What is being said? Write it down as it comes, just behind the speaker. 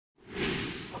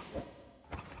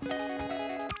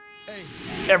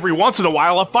Every once in a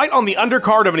while, a fight on the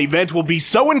undercard of an event will be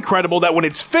so incredible that when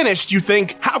it's finished, you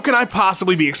think, how can I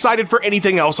possibly be excited for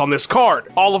anything else on this card?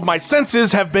 All of my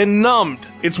senses have been numbed.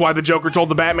 It's why the Joker told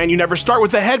the Batman you never start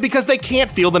with the head because they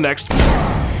can't feel the next.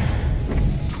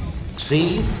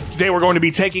 See? Today we're going to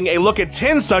be taking a look at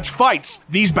 10 such fights.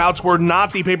 These bouts were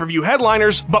not the pay-per-view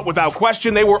headliners, but without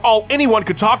question they were all anyone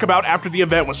could talk about after the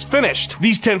event was finished.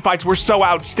 These 10 fights were so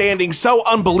outstanding, so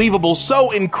unbelievable,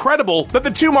 so incredible, that the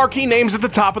two marquee names at the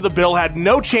top of the bill had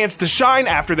no chance to shine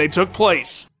after they took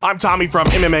place. I'm Tommy from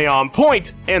MMA On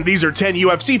Point, and these are 10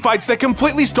 UFC fights that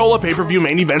completely stole a pay-per-view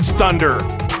main event's thunder.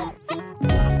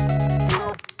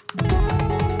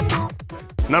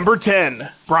 Number 10.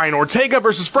 Brian Ortega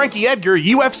vs. Frankie Edgar,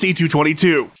 UFC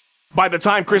 222. By the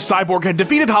time Chris Cyborg had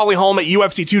defeated Holly Holm at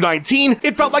UFC 219,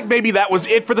 it felt like maybe that was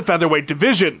it for the featherweight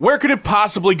division. Where could it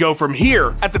possibly go from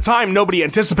here? At the time, nobody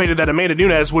anticipated that Amanda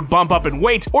Nunes would bump up in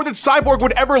weight or that Cyborg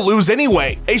would ever lose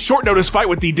anyway. A short notice fight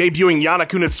with the debuting Yana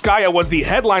Kunitskaya was the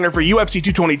headliner for UFC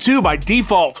 222 by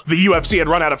default. The UFC had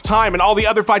run out of time and all the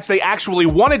other fights they actually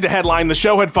wanted to headline the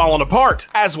show had fallen apart.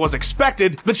 As was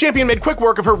expected, the champion made quick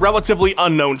work of her relatively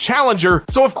unknown challenger,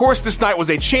 so of course this night was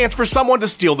a chance for someone to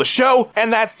steal the show,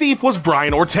 and that thief was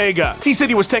Brian Ortega.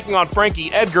 T-City was taking on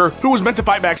Frankie Edgar, who was meant to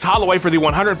fight Max Holloway for the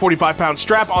 145-pound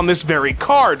strap on this very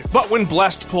card. But when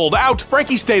Blessed pulled out,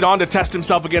 Frankie stayed on to test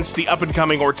himself against the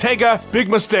up-and-coming Ortega.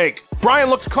 Big mistake. Brian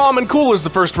looked calm and cool as the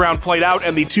first round played out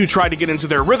and the two tried to get into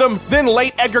their rhythm. Then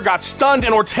late Edgar got stunned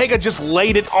and Ortega just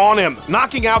laid it on him,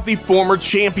 knocking out the former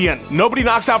champion. Nobody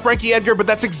knocks out Frankie Edgar, but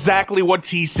that's exactly what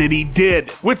T-City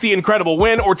did. With the incredible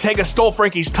win, Ortega stole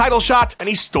Frankie's title shot and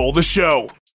he stole the show.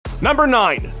 Number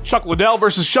 9. Chuck Liddell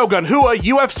vs. Shogun Rua,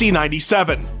 UFC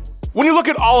 97. When you look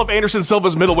at all of Anderson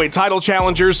Silva's middleweight title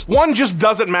challengers, one just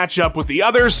doesn't match up with the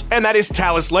others, and that is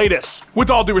Talis Latis. With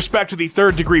all due respect to the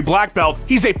third-degree black belt,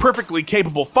 he's a perfectly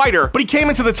capable fighter, but he came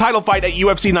into the title fight at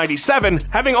UFC 97,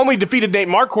 having only defeated Nate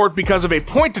Marquardt because of a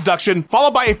point deduction,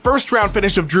 followed by a first-round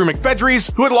finish of Drew McFedries,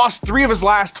 who had lost 3 of his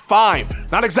last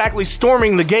 5. Not exactly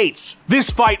storming the gates. This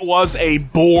fight was a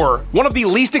bore. One of the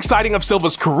least exciting of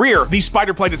Silva's career, the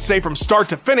Spider played it safe from start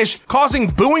to finish, causing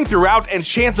booing throughout and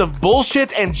chants of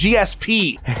bullshit and GSP.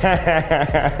 The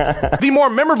more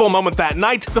memorable moment that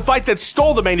night, the fight that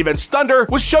stole the main event's thunder,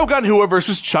 was Shogun Rua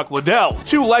vs. Chuck Liddell.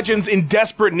 Two legends in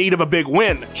desperate need of a big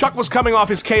win. Chuck was coming off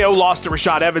his KO loss to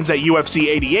Rashad Evans at UFC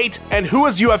 88, and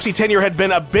Rua's UFC tenure had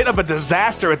been a bit of a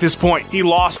disaster at this point. He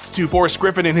lost to Forrest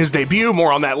Griffin in his debut,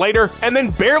 more on that later, and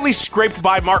then barely scraped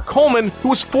by Mark Coleman, who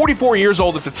was 44 years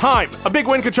old at the time. A big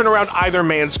win could turn around either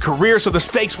man's career, so the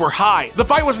stakes were high. The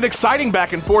fight was an exciting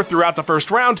back and forth throughout the first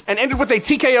round, and ended with a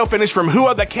TKO finish from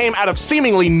Rua that came out of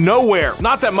seemingly nowhere.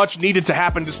 Not that much needed to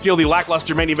happen to steal the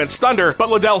lackluster main event's thunder, but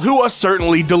Liddell Rua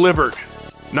certainly delivered.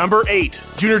 Number 8.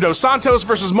 Junior Dos Santos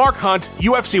vs. Mark Hunt,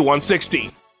 UFC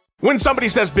 160. When somebody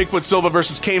says Bigfoot Silva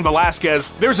versus Cain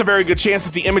Velasquez, there's a very good chance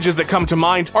that the images that come to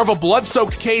mind are of a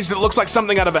blood-soaked cage that looks like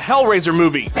something out of a Hellraiser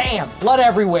movie. Bam! Blood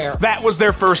everywhere. That was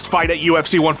their first fight at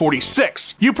UFC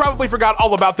 146. You probably forgot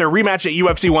all about their rematch at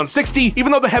UFC 160,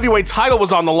 even though the heavyweight title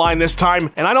was on the line this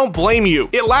time, and I don't blame you.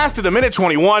 It lasted a minute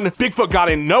 21, Bigfoot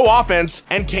got in no offense,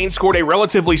 and Cain scored a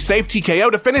relatively safe TKO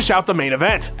to finish out the main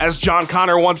event. As John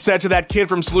Connor once said to that kid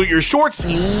from Salute Your Shorts,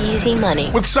 easy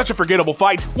money. With such a forgettable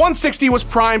fight, 160 was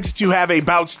primed to have a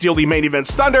bout steal the main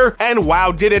event's thunder, and wow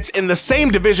did it in the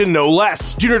same division no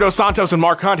less. Junior Dos Santos and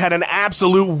Mark Hunt had an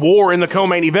absolute war in the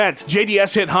co-main event.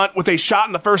 JDS hit Hunt with a shot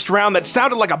in the first round that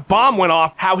sounded like a bomb went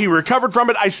off. How he recovered from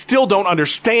it, I still don't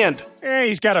understand.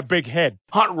 He's got a big head.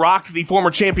 Hunt rocked the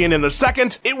former champion in the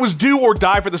second. It was do or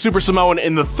die for the Super Samoan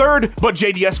in the third, but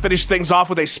JDS finished things off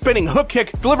with a spinning hook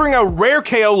kick, delivering a rare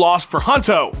KO loss for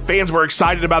Hunto. Fans were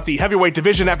excited about the heavyweight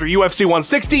division after UFC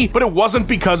 160, but it wasn't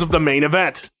because of the main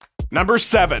event. Number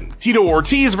 7. Tito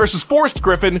Ortiz vs. Forrest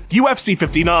Griffin, UFC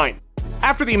 59.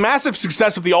 After the massive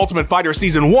success of The Ultimate Fighter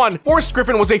Season 1, Forrest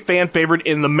Griffin was a fan favorite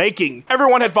in the making.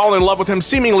 Everyone had fallen in love with him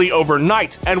seemingly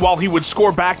overnight, and while he would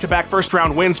score back-to-back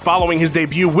first-round wins following his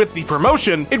debut with the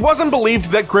promotion, it wasn't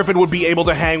believed that Griffin would be able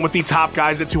to hang with the top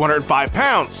guys at 205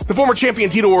 pounds. The former champion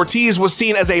Tito Ortiz was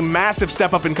seen as a massive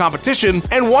step up in competition,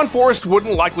 and one Forrest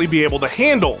wouldn't likely be able to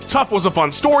handle. Tough was a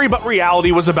fun story, but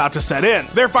reality was about to set in.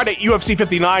 Their fight at UFC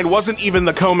 59 wasn't even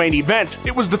the co-main event,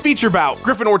 it was the feature bout.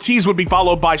 Griffin Ortiz would be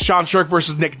followed by Sean Sherk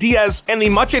versus Nick Diaz, and the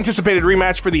much-anticipated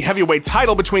rematch for the heavyweight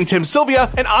title between Tim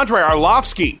Sylvia and Andrei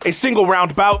Arlovski. A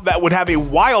single-round bout that would have a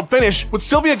wild finish, with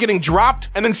Sylvia getting dropped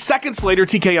and then seconds later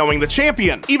TKOing the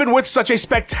champion. Even with such a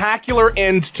spectacular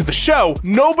end to the show,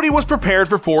 nobody was prepared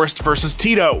for Forrest versus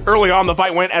Tito. Early on, the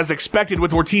fight went as expected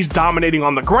with Ortiz dominating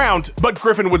on the ground, but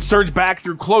Griffin would surge back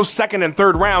through close second and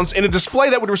third rounds in a display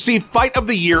that would receive Fight of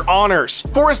the Year honors.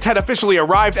 Forrest had officially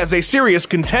arrived as a serious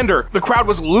contender. The crowd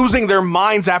was losing their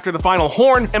minds after the final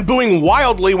horn and booing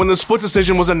wildly when the split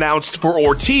decision was announced for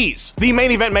Ortiz. The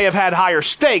main event may have had higher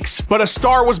stakes, but a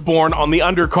star was born on the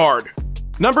undercard.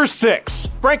 Number 6.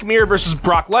 Frank Mir versus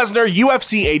Brock Lesnar,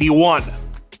 UFC 81.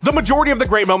 The majority of the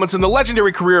great moments in the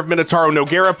legendary career of Minotauro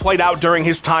Nogueira played out during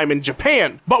his time in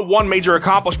Japan, but one major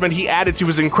accomplishment he added to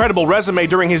his incredible resume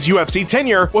during his UFC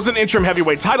tenure was an interim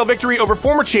heavyweight title victory over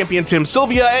former champion Tim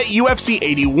Sylvia at UFC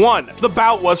 81. The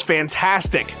bout was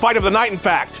fantastic. Fight of the night, in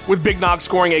fact, with Big Nog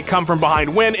scoring a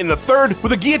come-from-behind win in the third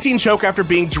with a guillotine choke after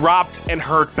being dropped and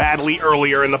hurt badly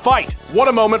earlier in the fight. What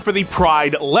a moment for the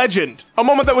Pride legend. A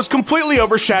moment that was completely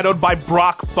overshadowed by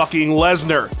Brock fucking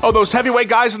Lesnar. Oh, those heavyweight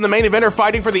guys in the main event are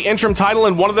fighting for the interim title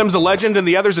and one of them's a legend and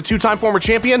the other's a two-time former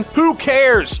champion? Who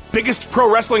cares? Biggest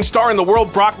pro wrestling star in the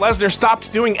world, Brock Lesnar,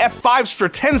 stopped doing F5s for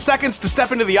 10 seconds to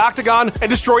step into the octagon and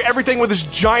destroy everything with his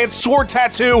giant sword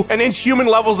tattoo and inhuman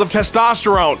levels of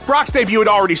testosterone. Brock's debut had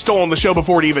already stolen the show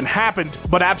before it even happened,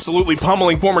 but absolutely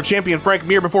pummeling former champion Frank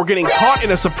Mir before getting caught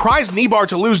in a surprise knee bar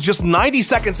to lose just 90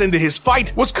 seconds into his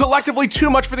fight was collectively too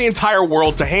much for the entire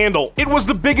world to handle. It was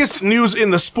the biggest news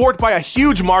in the sport by a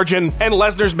huge margin, and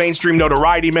Lesnar's mainstream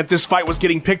notoriety meant this fight was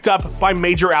getting picked up by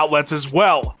major outlets as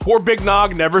well. Poor Big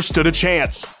Nog never stood a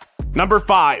chance. Number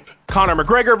 5. Conor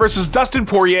McGregor versus Dustin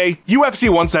Poirier, UFC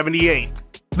 178.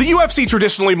 The UFC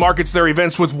traditionally markets their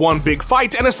events with one big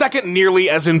fight and a second nearly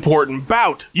as important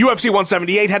bout. UFC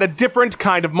 178 had a different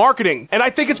kind of marketing, and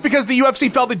I think it's because the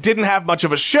UFC felt it didn't have much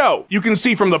of a show. You can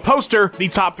see from the poster, the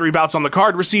top 3 bouts on the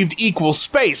card received equal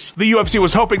space. The UFC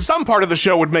was hoping some part of the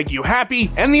show would make you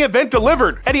happy, and the event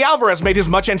delivered. Eddie Alvarez made his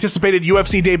much-anticipated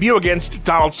UFC debut against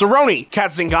Donald Cerrone.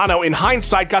 Kat Zingano, in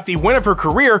hindsight, got the win of her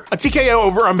career, a TKO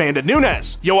over Amanda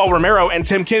Nunes. Yoel Romero and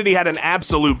Tim Kennedy had an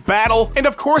absolute battle, and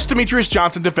of course Demetrius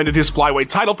Johnson defended his flyweight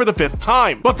title for the 5th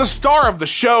time. But the star of the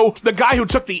show, the guy who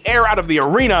took the air out of the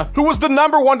arena, who was the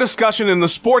 #1 discussion in the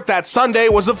sport that Sunday,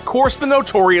 was of course the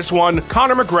notorious one,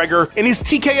 Conor McGregor, in his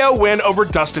TKO win over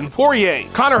Dustin Poirier.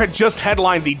 Conor had just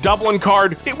headlined the Dublin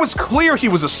card. It was clear he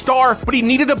was a star, but he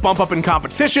needed a bump up in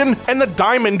competition, and the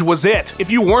diamond was it.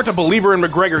 If you weren't a believer in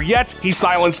McGregor yet, he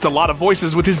silenced a lot of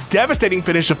voices with his devastating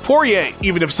finish of Poirier,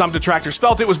 even if some detractors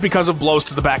felt it was because of blows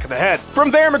to the back of the head.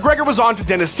 From there, McGregor was on to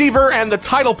Dennis Siver and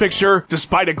the title picture.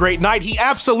 Despite a great night, he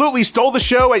absolutely stole the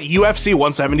show at UFC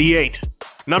 178.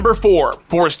 Number 4.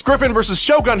 Forrest Griffin versus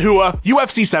Shogun Rua,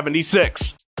 UFC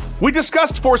 76. We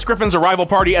discussed Forrest Griffin's arrival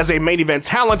party as a main event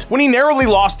talent when he narrowly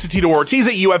lost to Tito Ortiz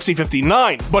at UFC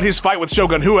 59, but his fight with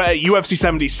Shogun Rua at UFC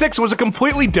 76 was a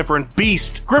completely different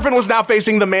beast. Griffin was now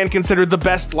facing the man considered the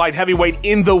best light heavyweight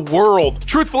in the world.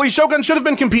 Truthfully, Shogun should have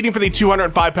been competing for the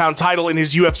 205-pound title in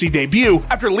his UFC debut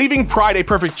after leaving Pride a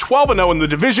perfect 12-0 in the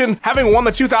division, having won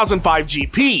the 2005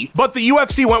 GP, but the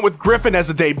UFC went with Griffin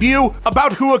as a debut,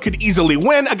 about Rua could easily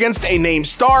win against a named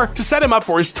star to set him up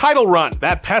for his title run.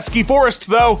 That pesky Forrest,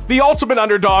 though, the ultimate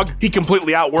underdog, he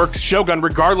completely outworked Shogun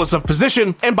regardless of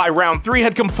position, and by round 3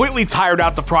 had completely tired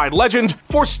out the Pride legend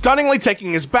for stunningly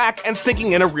taking his back and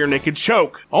sinking in a rear naked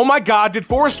choke. Oh my god, did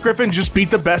Forrest Griffin just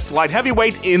beat the best light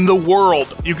heavyweight in the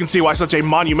world? You can see why such a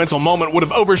monumental moment would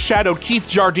have overshadowed Keith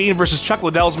Jardine versus Chuck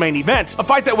Liddell's main event, a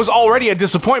fight that was already a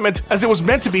disappointment as it was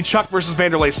meant to be Chuck versus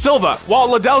Vanderlei Silva. While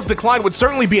Liddell's decline would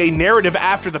certainly be a narrative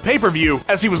after the pay-per-view,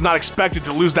 as he was not expected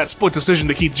to lose that split decision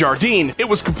to Keith Jardine, it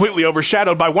was completely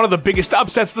overshadowed by one of the biggest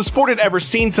upsets the sport had ever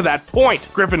seen to that point.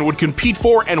 Griffin would compete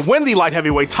for and win the light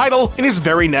heavyweight title in his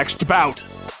very next bout.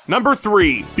 Number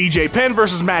 3. BJ Penn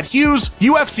versus Matt Hughes,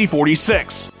 UFC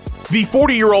 46. The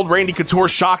 40-year-old Randy Couture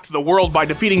shocked the world by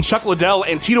defeating Chuck Liddell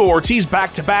and Tito Ortiz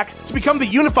back-to-back to become the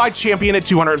unified champion at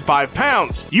 205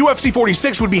 pounds. UFC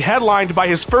 46 would be headlined by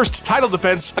his first title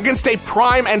defense against a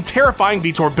prime and terrifying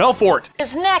Vitor Belfort.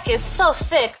 His neck is so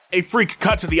thick. A freak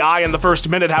cut to the eye in the first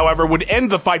minute, however, would end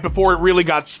the fight before it really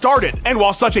got started. And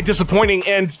while such a disappointing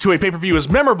end to a pay-per-view is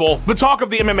memorable, the talk of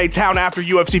the MMA town after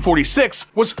UFC 46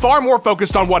 was far more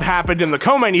focused on what happened in the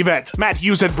co-main event. Matt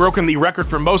Hughes had broken the record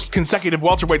for most consecutive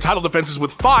welterweight title defenses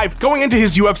with 5 going into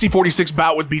his UFC 46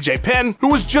 bout with BJ Penn, who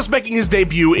was just making his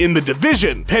debut in the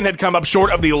division. Penn had come up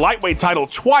short of the lightweight title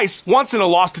twice, once in a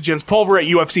loss to Jens Pulver at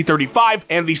UFC 35,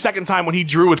 and the second time when he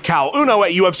drew with Cal Uno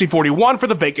at UFC 41 for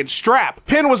the vacant strap.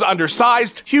 Penn was was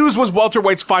undersized, Hughes was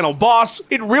welterweight's final boss,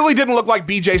 it really didn't look like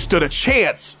BJ stood a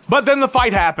chance. But then the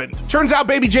fight happened. Turns out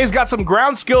Baby J's got some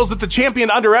ground skills that the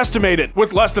champion underestimated.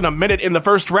 With less than a minute in the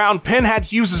first round, Penn had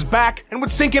Hughes' back and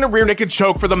would sink in a rear naked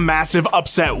choke for the massive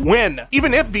upset win.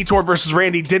 Even if Vitor vs.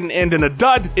 Randy didn't end in a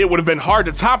dud, it would have been hard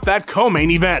to top that co-main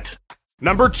event.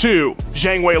 Number 2,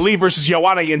 Zhang Weili vs.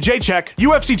 Joanna Jędrzejczyk,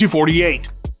 UFC 248.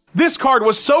 This card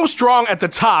was so strong at the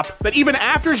top that even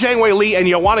after Zhang Weili and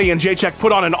Joanna Jędrzejczyk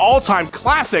put on an all-time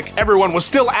classic, everyone was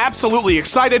still absolutely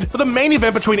excited for the main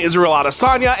event between Israel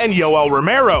Adesanya and Yoel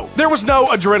Romero. There was no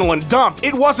adrenaline dump.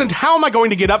 It wasn't how am I going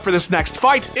to get up for this next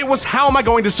fight, it was how am I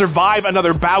going to survive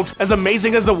another bout as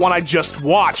amazing as the one I just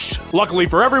watched. Luckily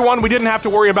for everyone, we didn't have to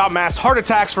worry about mass heart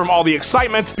attacks from all the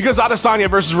excitement because Adesanya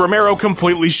vs. Romero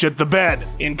completely shit the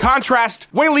bed. In contrast,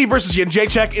 Weili vs.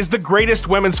 Jędrzejczyk is the greatest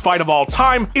women's fight of all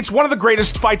time. It's one of the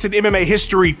greatest fights in MMA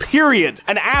history, period.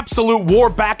 An absolute war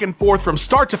back and forth from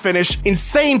start to finish,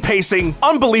 insane pacing,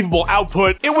 unbelievable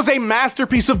output. It was a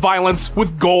masterpiece of violence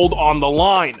with gold on the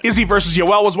line. Izzy vs.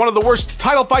 Yoel was one of the worst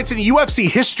title fights in UFC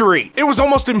history. It was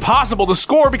almost impossible to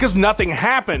score because nothing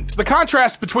happened. The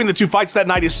contrast between the two fights that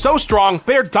night is so strong,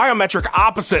 they are diametric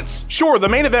opposites. Sure, the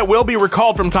main event will be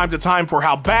recalled from time to time for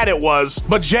how bad it was,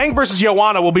 but Zhang vs.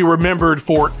 Joanna will be remembered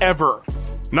forever.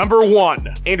 Number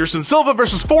 1, Anderson Silva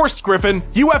vs. Forrest Griffin,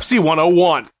 UFC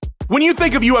 101. When you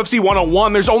think of UFC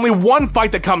 101, there's only one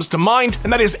fight that comes to mind,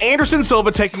 and that is Anderson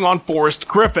Silva taking on Forrest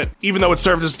Griffin. Even though it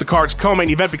served as the card's co-main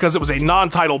event because it was a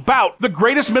non-title bout, the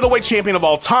greatest middleweight champion of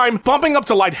all time, bumping up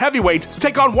to light heavyweight to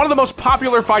take on one of the most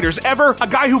popular fighters ever, a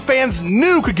guy who fans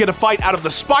knew could get a fight out of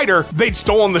the spider. They'd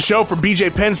stolen the show from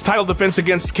BJ Penn's title defense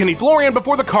against Kenny Florian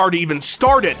before the card even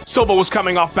started. Silva was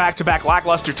coming off back-to-back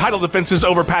lackluster title defenses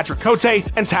over Patrick Cote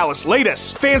and Talis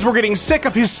Latis. Fans were getting sick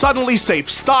of his suddenly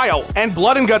safe style, and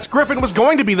Blood and Guts Griffin was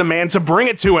going to be the man to bring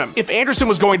it to him. If Anderson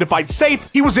was going to fight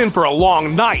safe, he was in for a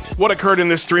long night. What occurred in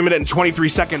this 3-minute and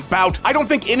 23-second bout, I don't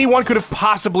think anyone could have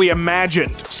possibly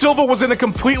imagined. Silva was in a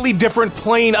completely different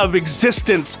plane of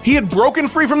existence. He had broken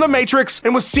free from the Matrix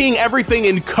and was seeing everything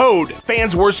in code.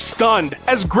 Fans were stunned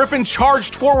as Griffin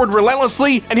charged forward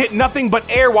relentlessly and hit nothing but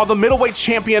air while the middleweight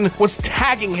champion was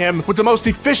tagging him with the most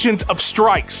efficient of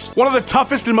strikes. One of the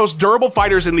toughest and most durable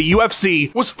fighters in the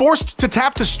UFC was forced to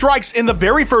tap to strikes in the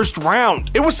very first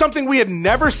round. It was something we had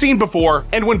never seen before,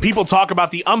 and when people talk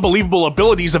about the unbelievable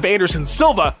abilities of Anderson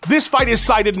Silva, this fight is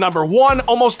cited number 1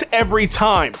 almost every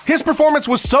time. His performance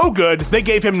was so good, they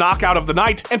gave him knockout of the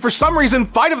night, and for some reason,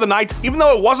 fight of the night, even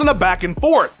though it wasn't a back and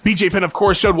forth. BJ Penn, of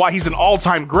course, showed why he's an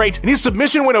all-time great, and his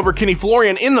submission win over Kenny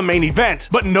Florian in the main event,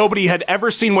 but nobody had ever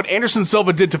seen what Anderson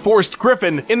Silva did to Forrest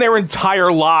Griffin in their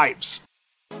entire lives.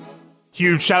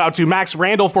 Huge shout out to Max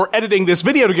Randall for editing this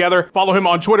video together. Follow him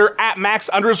on Twitter at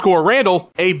Max_Randall.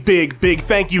 A big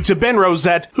thank you to Ben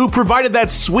Rosette, who provided that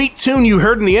sweet tune you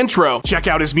heard in the intro. Check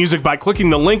out his music by clicking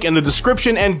the link in the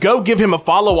description and go give him a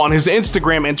follow on his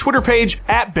Instagram and Twitter page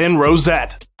at Ben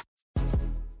Rosette.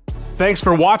 Thanks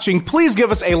for watching. Please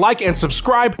give us a like and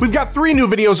subscribe. We've got 3 new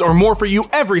videos or more for you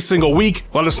every single week.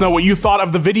 Let us know what you thought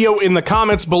of the video in the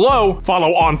comments below.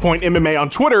 Follow On Point MMA on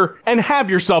Twitter and have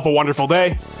yourself a wonderful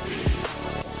day.